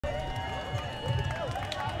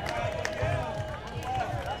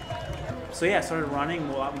So yeah, I started running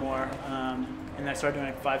a lot more, and I started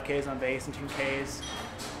doing like 5Ks on base and 10Ks,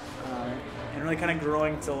 and really kind of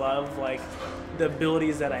growing to love like the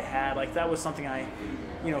abilities that I had. Like that was something I,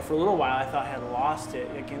 for a little while I thought I had lost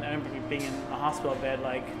it. Like, I remember being in a hospital bed,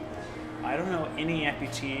 like I don't know any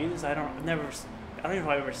amputees. I don't even know if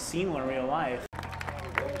I've ever seen one in real life.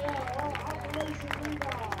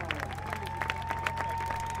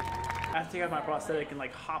 I have to take out my prosthetic and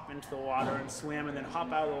like hop into the water and swim, and then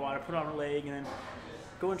hop out of the water, put on a leg, and then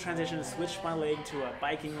go in transition and switch my leg to a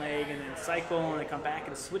biking leg, and then cycle, and then come back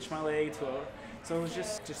and switch my leg to a. So it was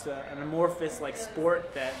just an amorphous like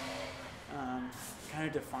sport that kind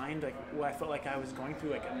of defined like what I felt like I was going through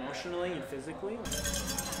like emotionally and physically.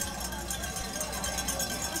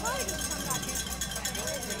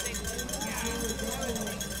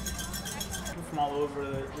 From all over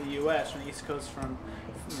the U.S., from the East Coast, from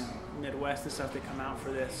Midwest and stuff, they come out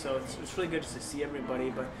for this. So it's really good just to see everybody.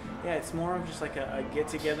 But yeah, it's more of just like a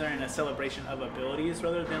get-together and a celebration of abilities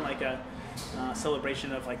rather than like a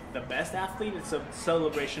celebration of like the best athlete. It's a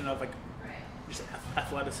celebration of like just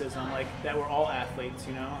athleticism, like that we're all athletes,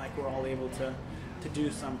 like we're all able to do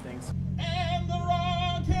some things. And the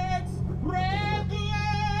rockets red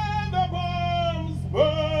and the bombs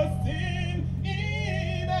bursting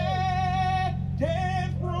in air,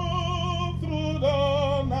 death broke through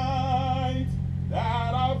the night,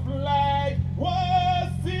 that our flag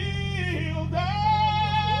was still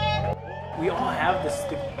there. We all have this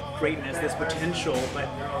greatness, this potential, but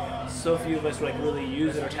so few of us like really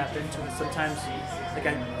use it or tap into it. Sometimes like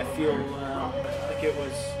I feel like it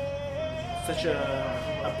was such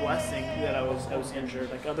a blessing that I was injured.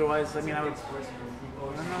 Like otherwise, I mean, I don't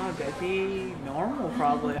know, I'd be normal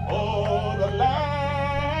probably. Oh, the land.